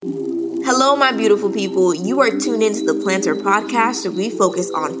Hello, my beautiful people. You are tuned into the Planter Podcast, where we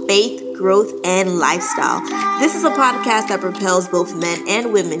focus on faith, growth, and lifestyle. This is a podcast that propels both men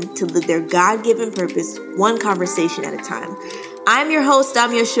and women to live their God-given purpose, one conversation at a time. I'm your host,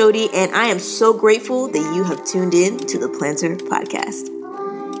 Damia Shodi, and I am so grateful that you have tuned in to the Planter Podcast.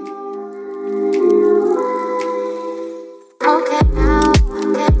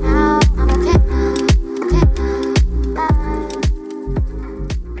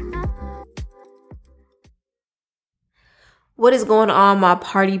 What is going on, my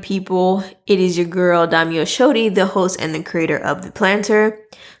party people? It is your girl, Damia Shodi, the host and the creator of The Planter.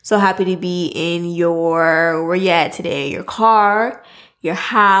 So happy to be in where you at today? Your car, your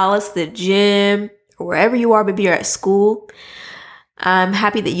house, the gym, or wherever you are, maybe you're at school. I'm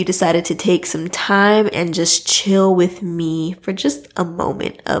happy that you decided to take some time and just chill with me for just a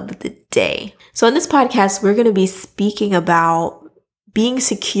moment of the day. So in this podcast, we're going to be speaking about being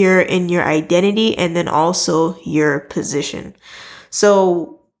secure in your identity and then also your position.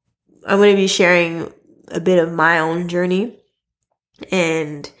 So I'm going to be sharing a bit of my own journey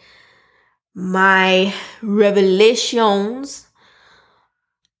and my revelations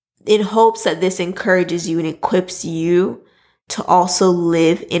in hopes that this encourages you and equips you to also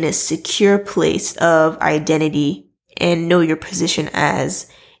live in a secure place of identity and know your position as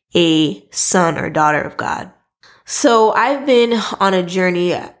a son or daughter of God. So I've been on a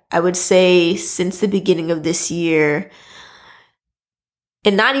journey, I would say, since the beginning of this year.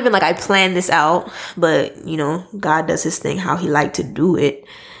 And not even like I planned this out, but, God does his thing, how he liked to do it.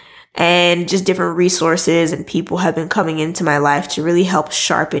 And just different resources and people have been coming into my life to really help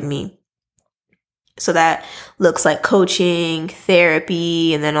sharpen me. So that looks like coaching,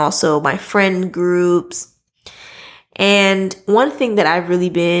 therapy, and then also my friend groups. And one thing that I've really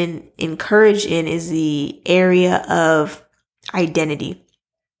been encouraged in is the area of identity.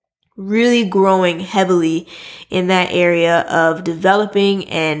 Really growing heavily in that area of developing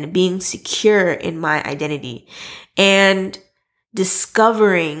and being secure in my identity and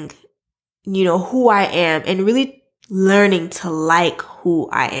discovering, who I am and really learning to like who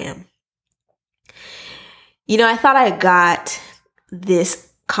I am. I thought I got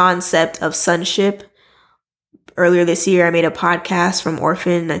this concept of sonship earlier this year. I made a podcast from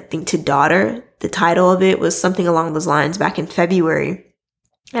orphan, I think, to daughter. The title of it was something along those lines back in February.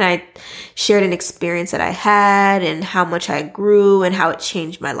 And I shared an experience that I had and how much I grew and how it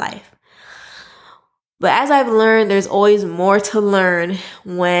changed my life. But as I've learned, there's always more to learn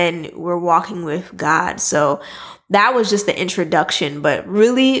when we're walking with God. So that was just the introduction. But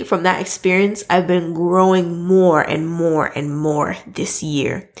really, from that experience, I've been growing more and more and more this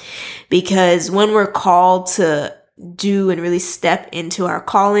year. Because when we're called to do and really step into our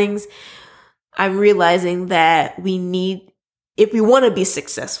callings, I'm realizing that if we want to be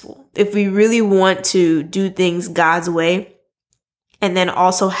successful, if we really want to do things God's way, and then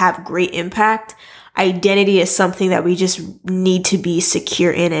also have great impact, identity is something that we just need to be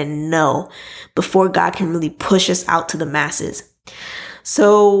secure in and know before God can really push us out to the masses.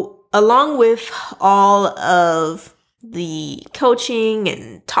 So along with all of the coaching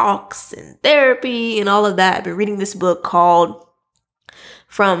and talks and therapy and all of that, I've been reading this book called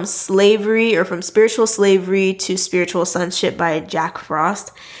From Spiritual Slavery to Spiritual Sonship by Jack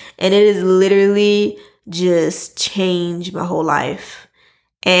Frost. And it has literally just changed my whole life.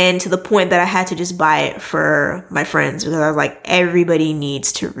 And to the point that I had to just buy it for my friends because I was like, everybody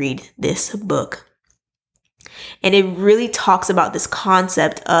needs to read this book. And it really talks about this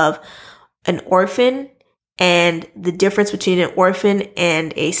concept of an orphan and the difference between an orphan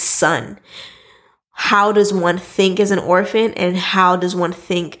and a son. How does one think as an orphan and how does one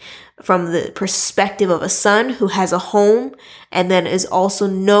think from the perspective of a son who has a home and then is also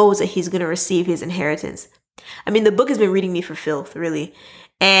knows that he's going to receive his inheritance? I mean, the book has been reading me for filth, really.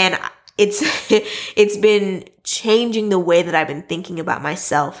 And it's been changing the way that I've been thinking about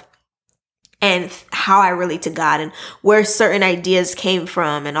myself and how I relate to God and where certain ideas came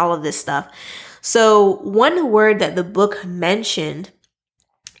from and all of this stuff. So one word that the book mentioned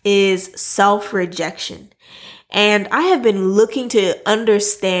is self-rejection. And I have been looking to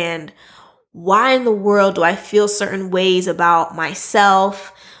understand why in the world do I feel certain ways about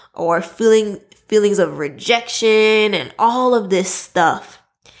myself or feelings of rejection and all of this stuff.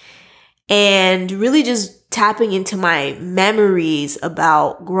 And really just tapping into my memories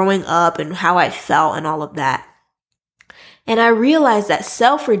about growing up and how I felt and all of that. And I realized that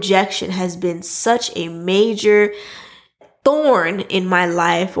self-rejection has been such a major thorn in my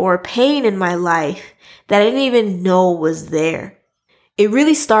life or pain in my life that I didn't even know was there. It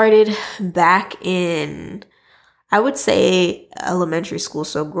really started back in, I would say, elementary school.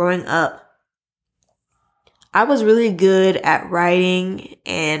 So growing up, I was really good at writing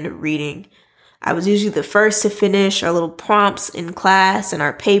and reading. I was usually the first to finish our little prompts in class and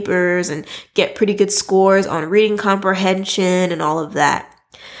our papers and get pretty good scores on reading comprehension and all of that.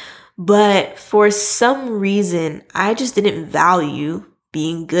 But for some reason, I just didn't value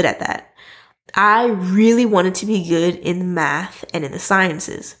being good at that. I really wanted to be good in math and in the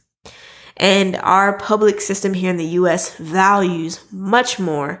sciences. And our public system here in the US values much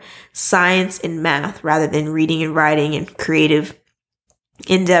more science and math rather than reading and writing and creative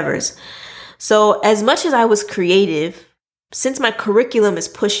endeavors. So as much as I was creative, since my curriculum is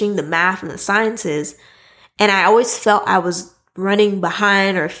pushing the math and the sciences, and I always felt I was running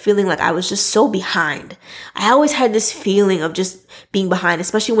behind or feeling like I was just so behind. I always had this feeling of just being behind,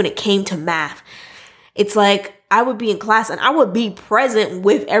 especially when it came to math. It's like I would be in class and I would be present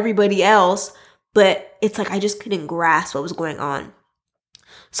with everybody else, but it's like I just couldn't grasp what was going on.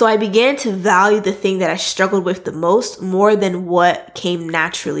 So I began to value the thing that I struggled with the most more than what came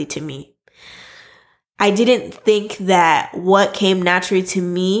naturally to me. I didn't think that what came naturally to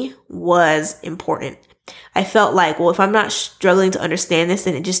me was important. I felt like, well, if I'm not struggling to understand this,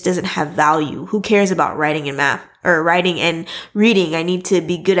 then it just doesn't have value. Who cares about writing and math or writing and reading? I need to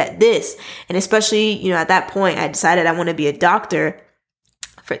be good at this. And especially, at that point, I decided I want to be a doctor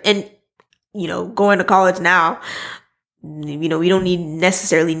going to college now. We don't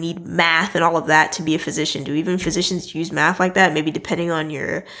necessarily need math and all of that to be a physician. Do even physicians use math like that? Maybe depending on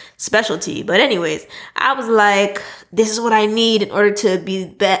your specialty. But anyways, I was like, this is what I need in order to be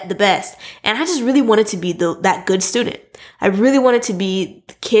the best. And I just really wanted to be that good student. I really wanted to be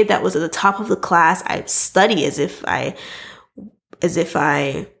the kid that was at the top of the class. I study as if I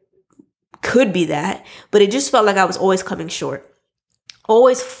could be that. But it just felt like I was always coming short.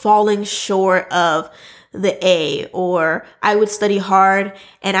 Always falling short of the A, or I would study hard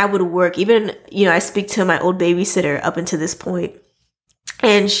and I would work. Even, I speak to my old babysitter up until this point,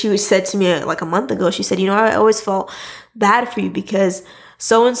 and she said to me like a month ago, she said, I always felt bad for you because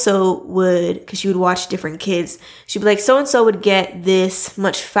so-and-so because she would watch different kids. She'd be like, so-and-so would get this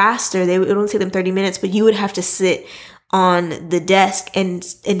much faster. It would only take them 30 minutes, but you would have to sit on the desk and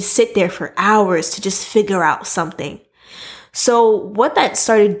sit there for hours to just figure out something. So what that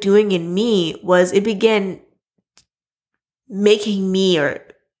started doing in me was it began making me, or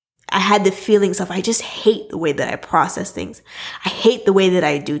I had the feelings of, I just hate the way that I process things. I hate the way that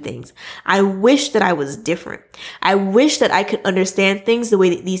I do things. I wish that I was different. I wish that I could understand things the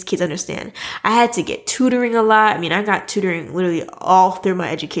way that these kids understand. I had to get tutoring a lot. I got tutoring literally all through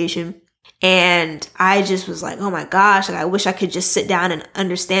my education. And I just was like, oh my gosh, I wish I could just sit down and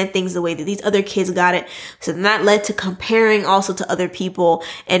understand things the way that these other kids got it. So then that led to comparing also to other people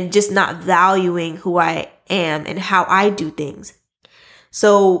and just not valuing who I am and how I do things.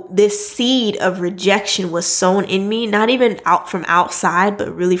 So this seed of rejection was sown in me, not even out from outside,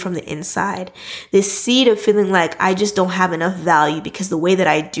 but really from the inside. This seed of feeling like I just don't have enough value because the way that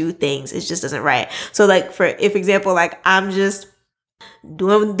I do things, it just isn't right. So like for example, like I'm just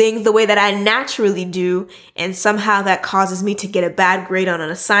doing things the way that I naturally do, and somehow that causes me to get a bad grade on an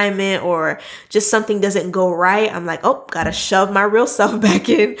assignment, or just something doesn't go right. I'm like, oh, gotta shove my real self back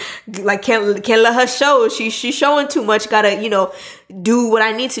in. Like can't let her show. She's showing too much. Gotta, do what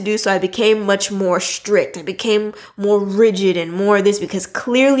I need to do. So I became much more strict. I became more rigid and more of this because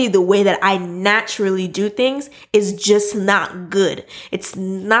clearly the way that I naturally do things is just not good. It's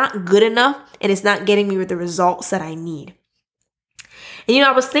not good enough, and it's not getting me the results that I need. And,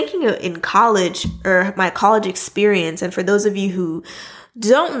 I was thinking in college, or my college experience, and for those of you who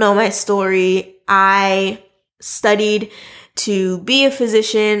don't know my story, I studied to be a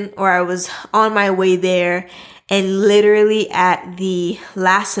physician, or I was on my way there. And literally at the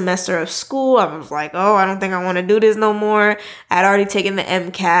last semester of school, I was like, oh, I don't think I want to do this no more. I'd already taken the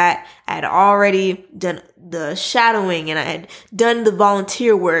MCAT. I'd already done the shadowing, and I had done the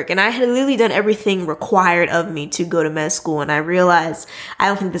volunteer work, and I had literally done everything required of me to go to med school. And I realized I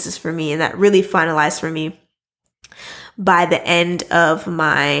don't think this is for me. And that really finalized for me by the end of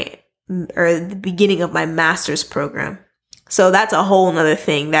the beginning of my master's program. So that's a whole nother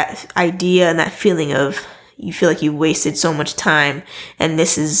thing, that idea and that feeling of, you feel like you wasted so much time and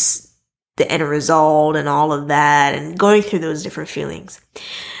this is the end result and all of that, and going through those different feelings.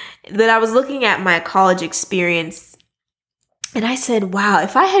 Then I was looking at my college experience and I said, wow,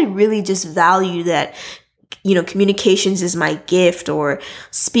 if I had really just valued that, communications is my gift, or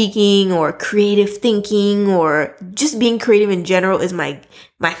speaking, or creative thinking, or just being creative in general is my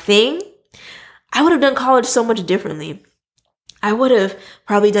thing, I would have done college so much differently. I would have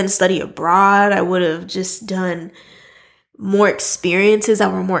probably done study abroad. I would have just done more experiences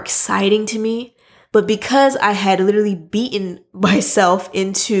that were more exciting to me. But because I had literally beaten myself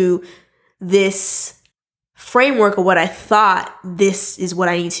into this framework of what I thought this is what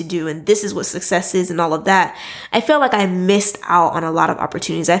I need to do and this is what success is and all of that, I felt like I missed out on a lot of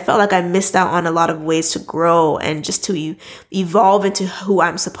opportunities. I felt like I missed out on a lot of ways to grow and just to evolve into who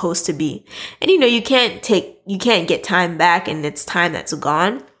I'm supposed to be. And you can't get time back, and it's time that's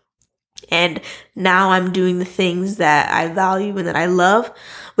gone. And now I'm doing the things that I value and that I love.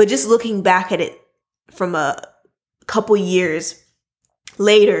 But just looking back at it from a couple years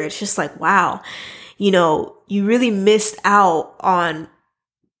later, it's just like, wow, you really missed out on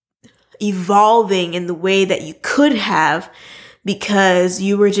evolving in the way that you could have because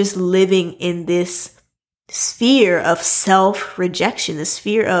you were just living in this sphere of self-rejection, the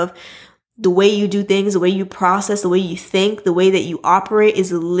sphere of the way you do things, the way you process, the way you think, the way that you operate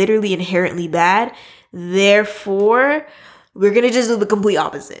is literally inherently bad. Therefore, we're going to just do the complete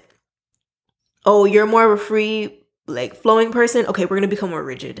opposite. Oh, you're more of a free, flowing person? Okay, we're going to become more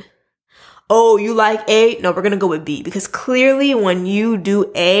rigid. Oh, you like A? No, we're going to go with B. Because clearly when you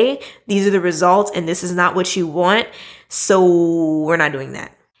do A, these are the results and this is not what you want. So we're not doing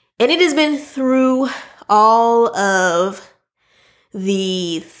that. And it has been through all of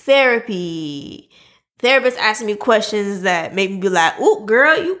the therapists asking me questions that make me be like, "Ooh,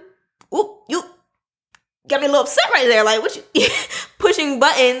 girl, you got me a little upset right there. Like, what you pushing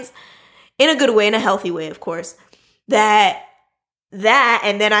buttons in a good way, in a healthy way, of course. That,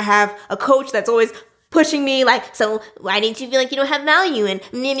 and then I have a coach that's always pushing me like, so why didn't you feel like you don't have value and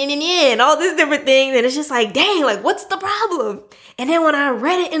all these different things. And it's just like, dang, like, what's the problem? And then when I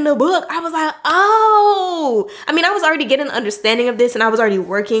read it in the book, I was like, oh, I mean, I was already getting an understanding of this and I was already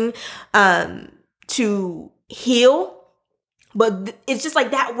working to heal. But it's just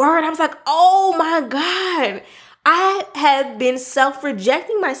like that word. I was like, oh my God, I had been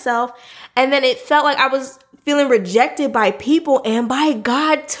self-rejecting myself. And then it felt like I was feeling rejected by people and by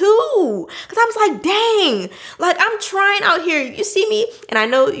God too. Because I was like, dang, like I'm trying out here. You see me? And I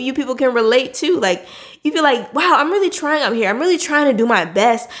know you people can relate too. Like you feel like, wow, I'm really trying out here. I'm really trying to do my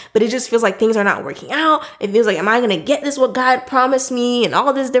best, but it just feels like things are not working out. It feels like, am I going to get this what God promised me? And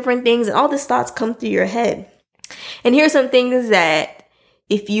all these different things and all these thoughts come through your head. And here's some things that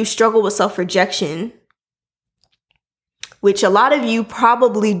if you struggle with self-rejection, which a lot of you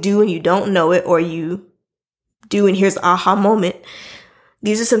probably do and you don't know it, or you do and here's the aha moment.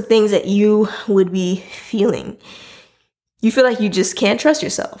 These are some things that you would be feeling. You feel like you just can't trust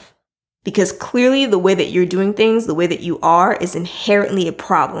yourself because clearly the way that you're doing things, the way that you are is inherently a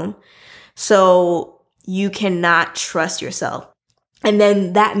problem. So you cannot trust yourself. And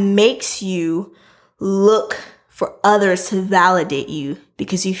then that makes you look for others to validate you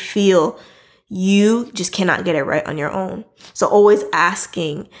because you feel you just cannot get it right on your own. So always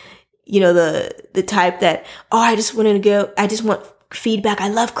asking, the type that, oh, I just want feedback. I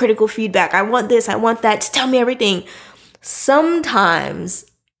love critical feedback. I want this. I want that. Just tell me everything. Sometimes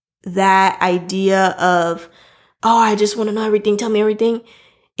that idea of, oh, I just want to know everything. Tell me everything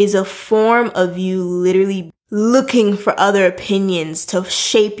is a form of you literally looking for other opinions to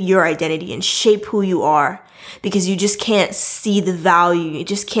shape your identity and shape who you are because you just can't see the value. You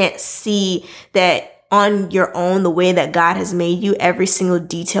just can't see that on your own, the way that God has made you, every single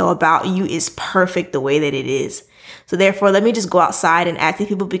detail about you is perfect the way that it is. So therefore, let me just go outside and ask these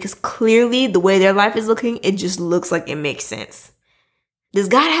people because clearly the way their life is looking, it just looks like it makes sense. Does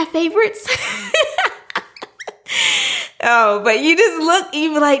God have favorites? Oh, but you just look,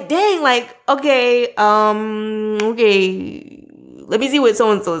 you be like, dang, like, okay, let me see what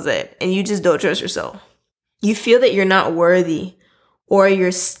so-and-so said. And you just don't trust yourself. You feel that you're not worthy, or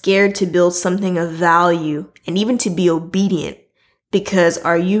you're scared to build something of value and even to be obedient because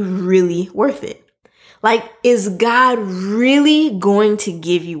are you really worth it? Like, is God really going to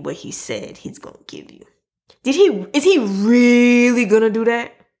give you what he said he's going to give you? Is he really going to do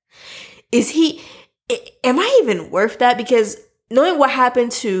that? Am I even worth that? Because knowing what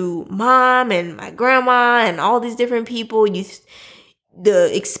happened to mom and my grandma and all these different people,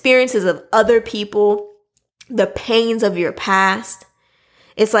 the experiences of other people, the pains of your past,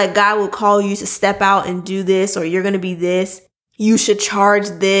 it's like God will call you to step out and do this, or you're going to be this. You should charge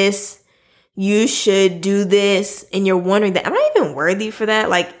this. You should do this. And you're wondering that, am I even worthy for that?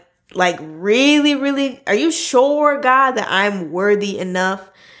 Like really, really, are you sure, God, that I'm worthy enough?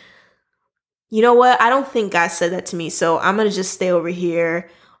 You know what? I don't think God said that to me. So I'm going to just stay over here.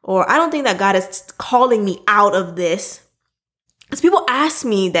 Or I don't think that God is calling me out of this. Because people ask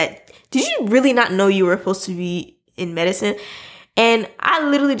me that, did you really not know you were supposed to be in medicine? And I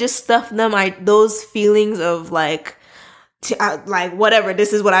literally just stuffed them those feelings of like, like, whatever,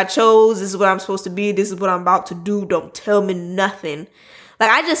 this is what I chose, this is what I'm supposed to be, this is what I'm about to do, don't tell me nothing. Like,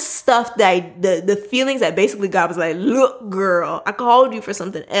 I just stuffed the feelings that basically God was like, look, girl, I called you for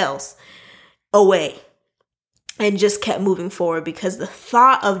something else, away. And just kept moving forward, because the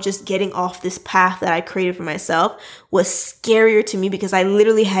thought of just getting off this path that I created for myself was scarier to me, because I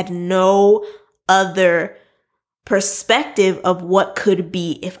literally had no other perspective of what could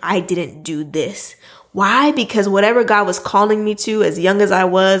be if I didn't do this. Why? Because whatever God was calling me to, as young as I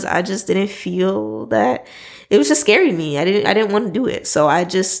was, I just didn't feel that. It was just scary to me. I didn't want to do it. So I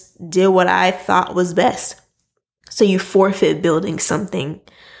just did what I thought was best. So you forfeit building something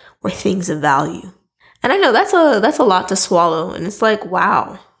or things of value. And I know that's a lot to swallow. And it's like,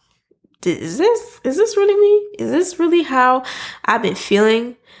 wow, is this really me? Is this really how I've been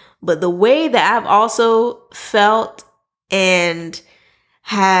feeling? But the way that I've also felt and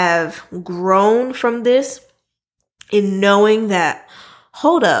have grown from this, in knowing that,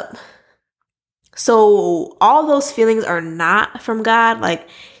 hold up, so all those feelings are not from God. Like,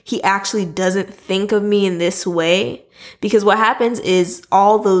 he actually doesn't think of me in this way. Because what happens is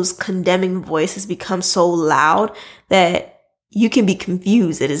all those condemning voices become so loud that you can be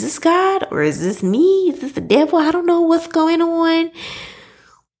confused. That, is this God or is this me? Is this the devil? I don't know what's going on.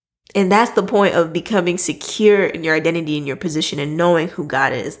 And that's the point of becoming secure in your identity and your position and knowing who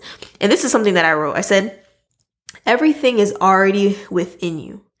God is. And this is something that I wrote. I said, everything is already within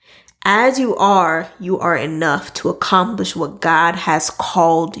you. As you are enough to accomplish what God has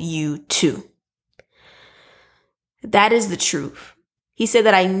called you to. That is the truth. He said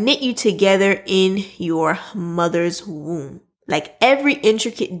that I knit you together in your mother's womb. Like, every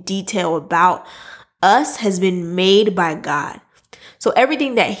intricate detail about us has been made by God. So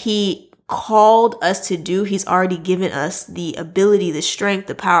everything that he called us to do, he's already given us the ability, the strength,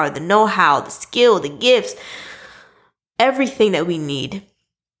 the power, the know-how, the skill, the gifts, everything that we need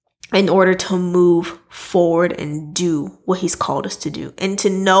in order to move forward and do what he's called us to do, and to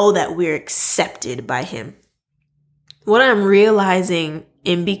know that we're accepted by him. What I'm realizing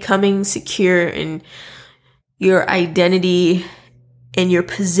in becoming secure in your identity and your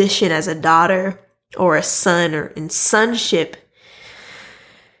position as a daughter or a son, or in sonship,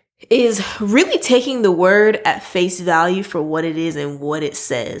 is really taking the word at face value for what it is and what it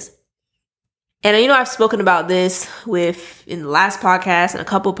says. And I've spoken about this in the last podcast and a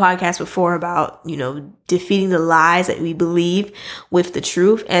couple podcasts before about, defeating the lies that we believe with the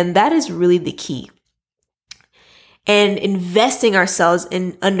truth. And that is really the key. And investing ourselves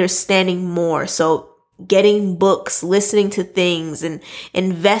in understanding more. So getting books, listening to things, and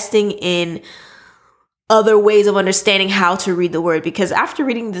investing in other ways of understanding how to read the word. Because after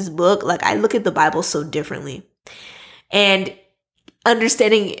reading this book, I look at the Bible so differently. And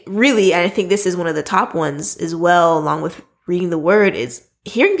understanding, really, and I think this is one of the top ones as well, along with reading the word, is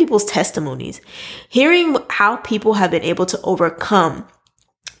hearing people's testimonies, hearing how people have been able to overcome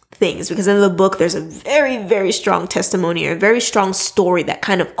things. Because in the book, there's a very, very strong testimony, or a very strong story that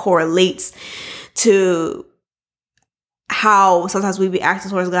kind of correlates to how sometimes we be acting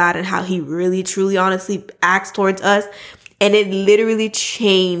towards God and how he really, truly, honestly acts towards us. And it literally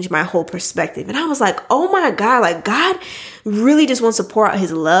changed my whole perspective. And I was like, oh my God, God really just wants to pour out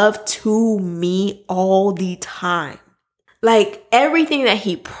his love to me all the time. Everything that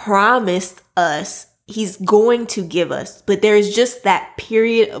he promised us, he's going to give us. But there's just that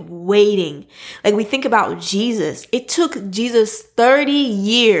period of waiting. We think about Jesus. It took Jesus 30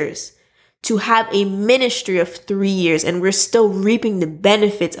 years to have a ministry of 3 years, and we're still reaping the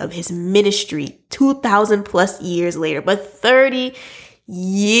benefits of his ministry 2,000 plus years later. But 30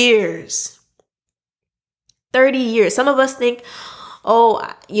 years. 30 years. Some of us think,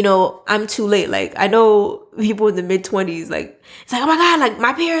 I'm too late. I know people in the mid-20s, it's oh my God,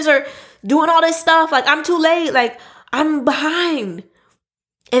 my peers are doing all this stuff. I'm too late. I'm behind.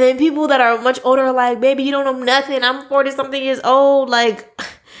 And then people that are much older are like, baby, you don't know nothing. I'm 40 something years old.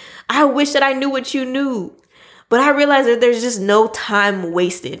 I wish that I knew what you knew. But I realized that there's just no time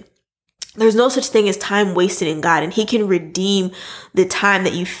wasted. There's no such thing as time wasted in God. And he can redeem the time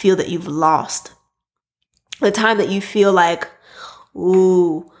that you feel that you've lost. The time that you feel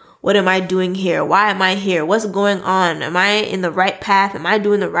ooh, what am I doing here? Why am I here? What's going on? Am I in the right path? Am I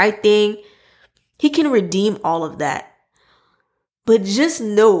doing the right thing? He can redeem all of that. But just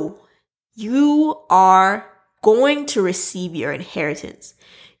know you are going to receive your inheritance.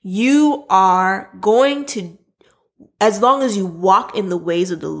 You are going to, as long as you walk in the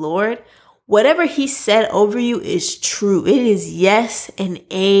ways of the Lord, whatever he said over you is true. It is yes and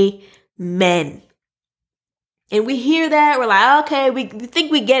amen. And we hear that, we're like, okay, we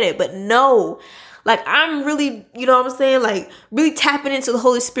think we get it, but no, Like, I'm really, you know what I'm saying? Like, really tapping into the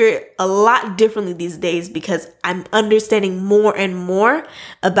Holy Spirit a lot differently these days because I'm understanding more and more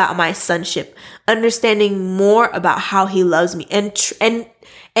about my sonship, understanding more about how he loves me, and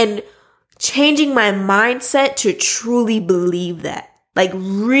changing my mindset to truly believe that. Like,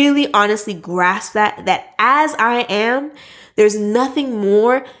 really honestly grasp that as I am, there's nothing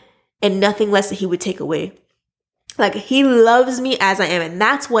more and nothing less that he would take away. Like, he loves me as I am. And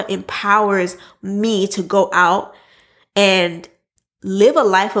that's what empowers me to go out and live a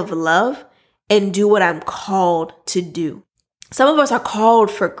life of love and do what I'm called to do. Some of us are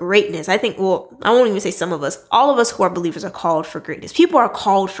called for greatness. I think, well, I won't even say some of us. All of us who are believers are called for greatness. People are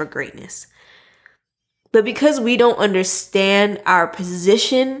called for greatness. But because we don't understand our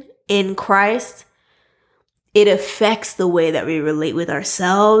position in Christ, it affects the way that we relate with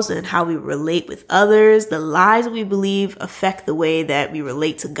ourselves and how we relate with others. The lies we believe affect the way that we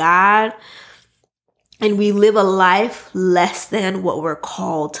relate to God. And we live a life less than what we're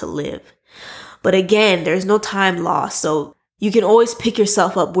called to live. But again, there's no time lost. So you can always pick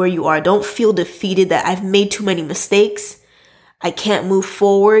yourself up where you are. Don't feel defeated that I've made too many mistakes. I can't move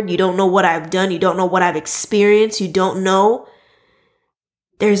forward. You don't know what I've done. You don't know what I've experienced. You don't know.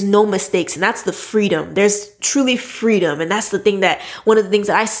 There's no mistakes. And that's the freedom. There's truly freedom. And that's the thing that, one of the things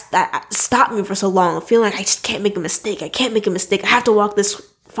that stopped me for so long, feeling like I just can't make a mistake. I can't make a mistake. I have to walk this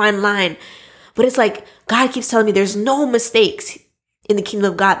fine line. But it's like, God keeps telling me there's no mistakes in the kingdom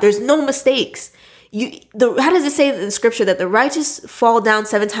of God. There's no mistakes. How does it say in the scripture that the righteous fall down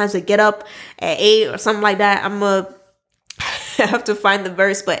 7 times but get up at 8 or something like that? I have to find the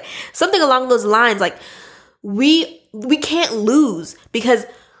verse, but something along those lines. Like, we can't lose because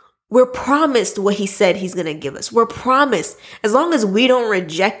we're promised what he said he's going to give us. We're promised, as long as we don't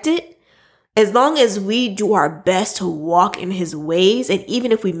reject it, as long as we do our best to walk in his ways, and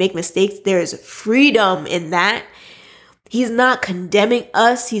even if we make mistakes, there is freedom in that. He's not condemning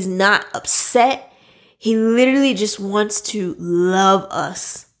us. He's not upset. He literally just wants to love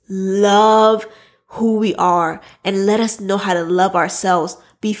us, love who we are, and let us know how to love ourselves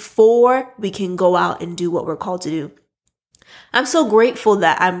before we can go out and do what we're called to do. I'm so grateful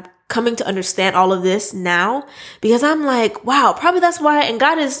that I'm coming to understand all of this now, because I'm like, wow, probably that's why. And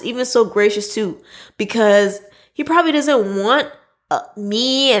God is even so gracious too, because he probably doesn't want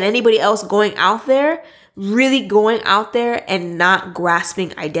me and anybody else going out there and not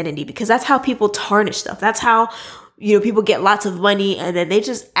grasping identity, because that's how people tarnish stuff. That's how, people get lots of money and then they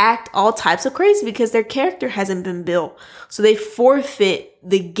just act all types of crazy because their character hasn't been built. So they forfeit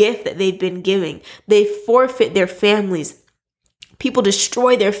the gift that they've been giving. They forfeit their families. People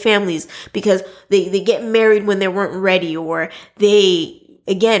destroy their families because they get married when they weren't ready, or they,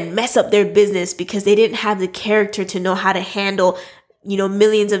 again, mess up their business because they didn't have the character to know how to handle,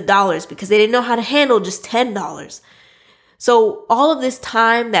 millions of dollars, because they didn't know how to handle just $10. So all of this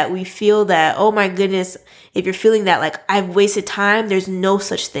time that we feel that, oh my goodness, if you're feeling that like I've wasted time, there's no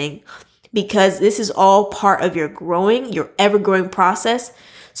such thing, because this is all part of your ever growing process.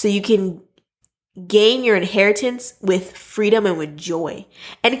 So you can gain your inheritance with freedom and with joy,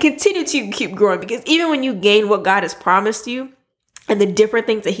 and continue to keep growing, because even when you gain what God has promised you and the different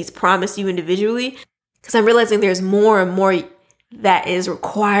things that he's promised you individually, because I'm realizing there's more and more that is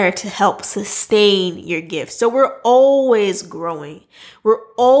required to help sustain your gift. So we're always growing. We're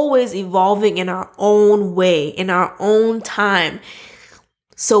always evolving in our own way, in our own time,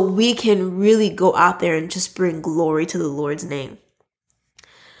 so we can really go out there and just bring glory to the Lord's name.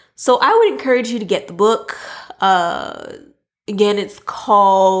 So I would encourage you to get the book. Again, it's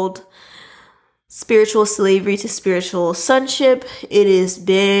called Spiritual Slavery to Spiritual Sonship. It has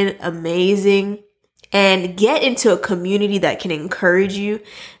been amazing. And get into a community that can encourage you,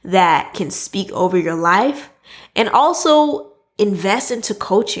 that can speak over your life, and also invest into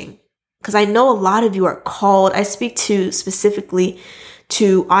coaching. Because I know a lot of you are called. I speak specifically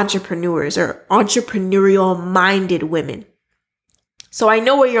to entrepreneurs or entrepreneurial minded women. So I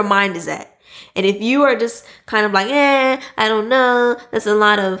know where your mind is at. And if you are just kind of like, I don't know, that's a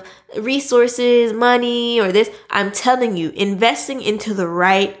lot of resources, money, or this, I'm telling you, investing into the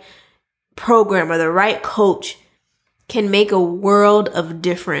right program or the right coach can make a world of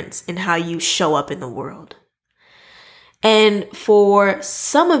difference in how you show up in the world. And for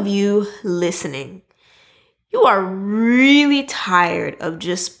some of you listening, you are really tired of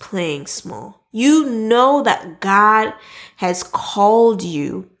just playing small. You know that God has called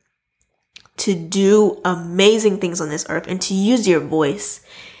you to do amazing things on this earth and to use your voice.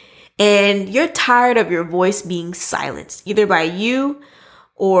 And you're tired of your voice being silenced, either by you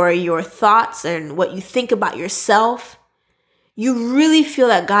or your thoughts and what you think about yourself. you really feel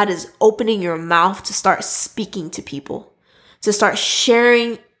that God is opening your mouth to start speaking to people, to start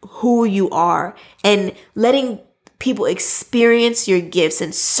sharing who you are and letting people experience your gifts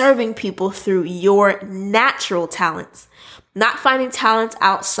and serving people through your natural talents. Not finding talents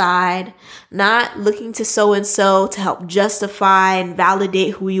outside, not looking to so-and-so to help justify and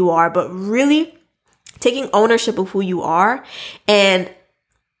validate who you are, but really taking ownership of who you are and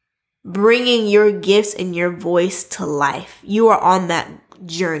bringing your gifts and your voice to life. You are on that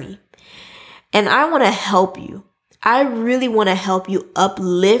journey. And I want to help you. I really want to help you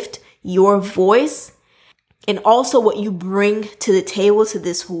uplift your voice and also what you bring to the table to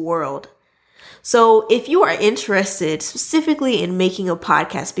this world. So if you are interested specifically in making a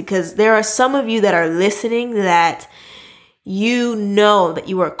podcast, because there are some of you that are listening that you know that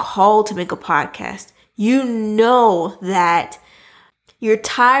you are called to make a podcast. You know that you're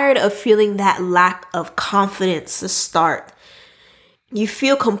tired of feeling that lack of confidence to start. You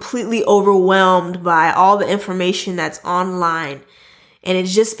feel completely overwhelmed by all the information that's online, and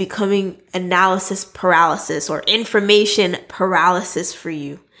it's just becoming analysis paralysis or information paralysis for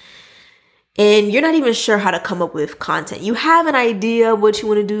you. And you're not even sure how to come up with content. You have an idea of what you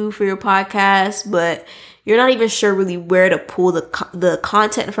want to do for your podcast, but you're not even sure really where to pull the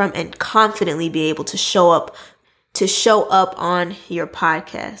content from and confidently be able to show up on your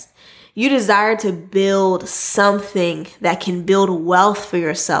podcast. You desire to build something that can build wealth for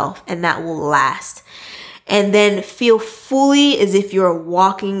yourself and that will last. And then feel fully as if you're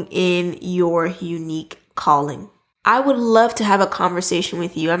walking in your unique calling. I would love to have a conversation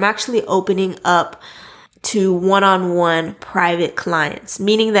with you. I'm actually opening up to one-on-one private clients,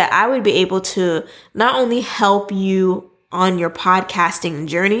 meaning that I would be able to not only help you on your podcasting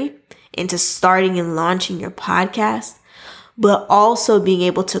journey into starting and launching your podcast, but also being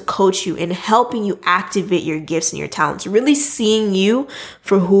able to coach you and helping you activate your gifts and your talents, really seeing you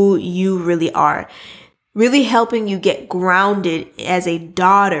for who you really are, really helping you get grounded as a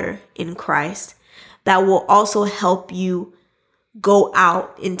daughter in Christ that will also help you go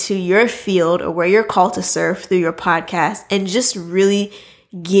out into your field or where you're called to serve through your podcast and just really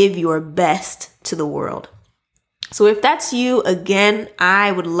give your best to the world. So if that's you, again,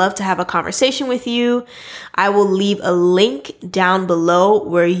 I would love to have a conversation with you. I will leave a link down below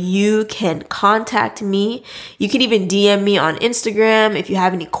where you can contact me. You can even DM me on Instagram if you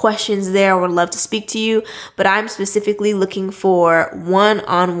have any questions there. I would love to speak to you. But I'm specifically looking for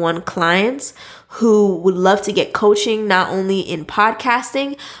one-on-one clients who would love to get coaching, not only in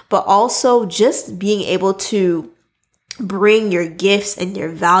podcasting, but also just being able to bring your gifts and your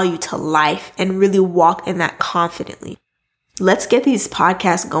value to life and really walk in that confidently. Let's get these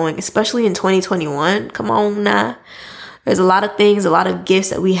podcasts going, especially in 2021. Come on now. There's a lot of things, a lot of gifts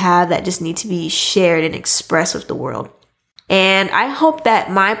that we have that just need to be shared and expressed with the world. And I hope that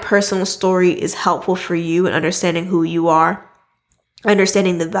my personal story is helpful for you in understanding who you are,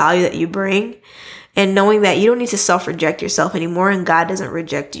 understanding the value that you bring, and knowing that you don't need to self-reject yourself anymore and God doesn't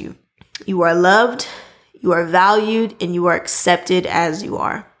reject you. You are loved, you are valued, and you are accepted as you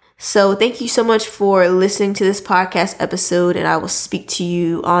are. So thank you so much for listening to this podcast episode, and I will speak to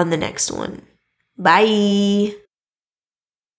you on the next one. Bye.